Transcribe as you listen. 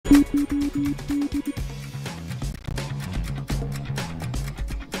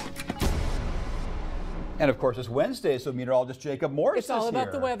And of course, it's Wednesday, so meteorologist Jacob Morse is It's all about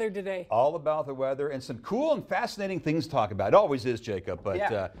here. the weather today. All about the weather and some cool and fascinating things to talk about. It always is, Jacob, but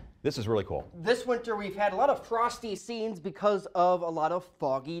Yeah. this is really cool. This winter we've had a lot of frosty scenes because of a lot of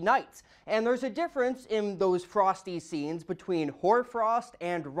foggy nights. And there's a difference in those frosty scenes between hoarfrost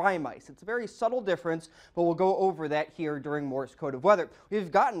and rime ice. It's a very subtle difference, but we'll go over that here during Morse Code of Weather.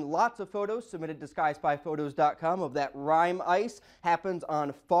 We've gotten lots of photos submitted to skyspyphotos.com of that rime ice. Happens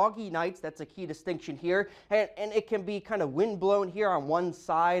on foggy nights. That's a key distinction here. And it can be kind of wind blown here on one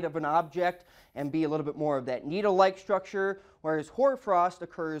side of an object and be a little bit more of that needle-like structure, whereas hoarfrost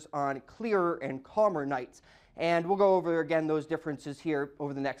occurs on clearer and calmer nights. And we'll go over again those differences here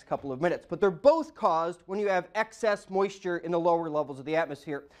over the next couple of minutes. But they're both caused when you have excess moisture in the lower levels of the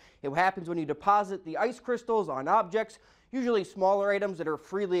atmosphere. It happens when you deposit the ice crystals on objects, usually smaller items that are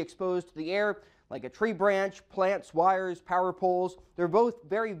freely exposed to the air, like a tree branch, plants, wires, power poles. They're both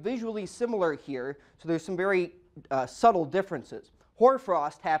very visually similar here, so there's some very subtle differences.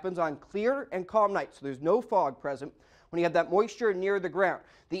 Hoarfrost happens on clear and calm nights, so there's no fog present. When you have that moisture near the ground,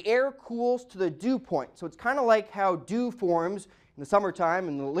 the air cools to the dew point. So it's kind of like how dew forms in the summertime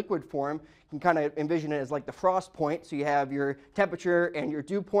in the liquid form. You can kind of envision it as like the frost point. So you have your temperature and your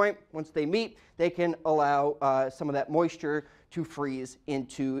dew point. Once they meet, they can allow some of that moisture to freeze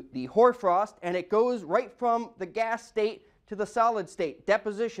into the hoarfrost. And it goes right from the gas state to the solid state.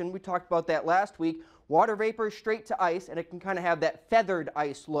 Deposition, we talked about that last week. Water vapor straight to ice, and it can kind of have that feathered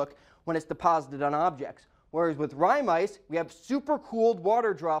ice look when it's deposited on objects. Whereas with rime ice, we have supercooled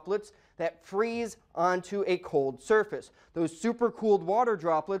water droplets that freeze onto a cold surface. Those supercooled water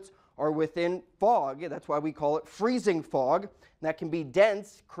droplets are within fog. That's why we call it freezing fog. And that can be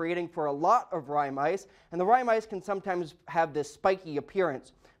dense, creating for a lot of rime ice. And the rime ice can sometimes have this spiky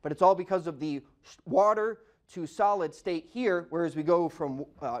appearance, but it's all because of the water to solid state here, whereas we go from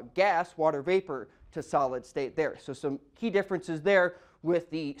gas, water vapor, to solid state there. So some key differences there with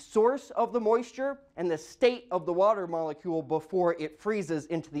the source of the moisture and the state of the water molecule before it freezes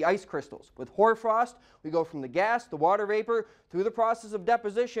into the ice crystals. With hoarfrost, we go from the gas, the water vapor, through the process of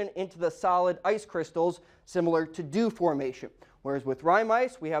deposition into the solid ice crystals, similar to dew formation. Whereas with rime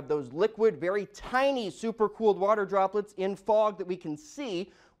ice, we have those liquid, very tiny supercooled water droplets in fog that we can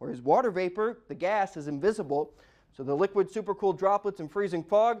see, whereas water vapor, the gas, is invisible. So the liquid supercooled droplets in freezing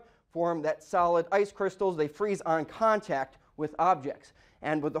fog form that solid ice crystals. They freeze on contact with objects.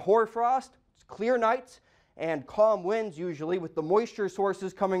 And with the hoarfrost, it's clear nights and calm winds usually, with the moisture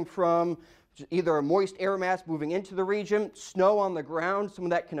sources coming from either a moist air mass moving into the region, snow on the ground, some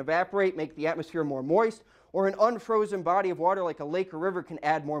of that can evaporate, make the atmosphere more moist, or an unfrozen body of water like a lake or river can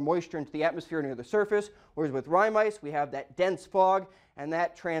add more moisture into the atmosphere near the surface. Whereas with rime ice, we have that dense fog, and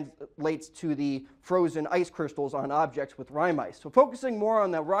that translates to the frozen ice crystals on objects with rime ice. So focusing more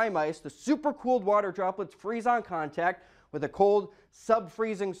on the rime ice, the supercooled water droplets freeze on contact with a cold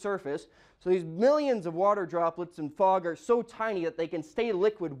sub-freezing surface. So these millions of water droplets in fog are so tiny that they can stay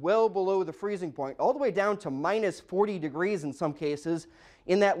liquid well below the freezing point, all the way down to minus 40 degrees in some cases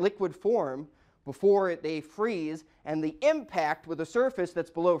in that liquid form before they freeze, and the impact with a surface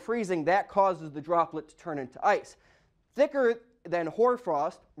that's below freezing, that causes the droplet to turn into ice. Thicker than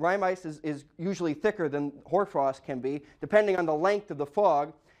hoarfrost, rime ice is usually thicker than hoarfrost can be, depending on the length of the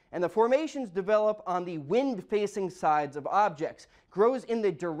fog, and the formations develop on the wind-facing sides of objects. Grows in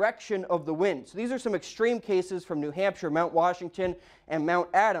the direction of the wind. So these are some extreme cases from New Hampshire, Mount Washington, and Mount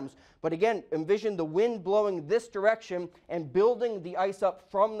Adams. But again, envision the wind blowing this direction and building the ice up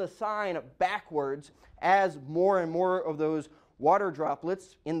from the sign backwards as more and more of those water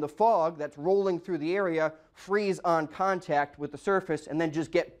droplets in the fog that's rolling through the area freeze on contact with the surface and then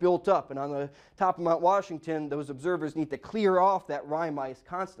just get built up. And on the top of Mount Washington, those observers need to clear off that rime ice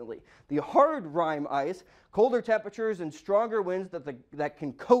constantly. The hard rime ice, colder temperatures and stronger winds that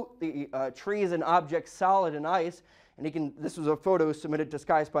can coat the trees and objects solid in ice. And this was a photo submitted to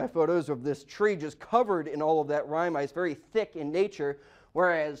Sky Spy Photos of this tree just covered in all of that rime ice, very thick in nature.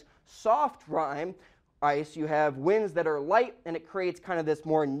 Whereas soft rime ice, you have winds that are light, and it creates kind of this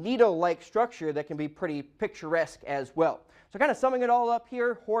more needle-like structure that can be pretty picturesque as well. So kind of summing it all up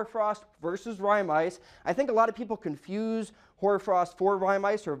here, hoarfrost versus rime ice. I think a lot of people confuse hoarfrost for rime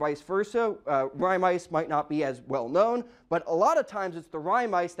ice or vice versa. Rime ice might not be as well known, but a lot of times it's the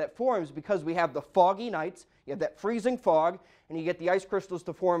rime ice that forms because we have the foggy nights, you have that freezing fog, and you get the ice crystals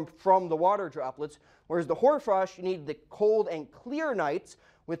to form from the water droplets. Whereas the hoarfrost, you need the cold and clear nights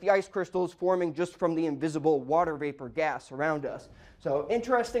with the ice crystals forming just from the invisible water vapor gas around us. So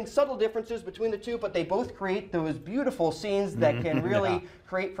interesting, subtle differences between the two, but they both create those beautiful scenes that can really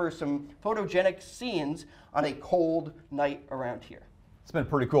create for some photogenic scenes on a cold night around here. It's been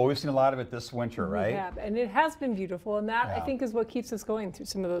pretty cool. We've seen a lot of it this winter, right? Yeah, and it has been beautiful, and that I Yeah. think is what keeps us going through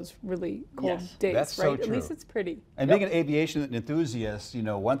some of those really cold Yes. days, That's right? so At true. least it's pretty. And being an aviation enthusiast, you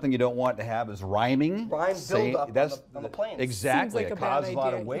know, one thing you don't want to have is rhyming. Rhyme buildup on the planes. Exactly. Seems like it a bad causes a lot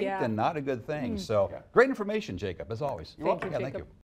of idea. weight Yeah. and not a good thing. So great information, Jacob, as always. Thank you, Yeah, Jacob. thank you.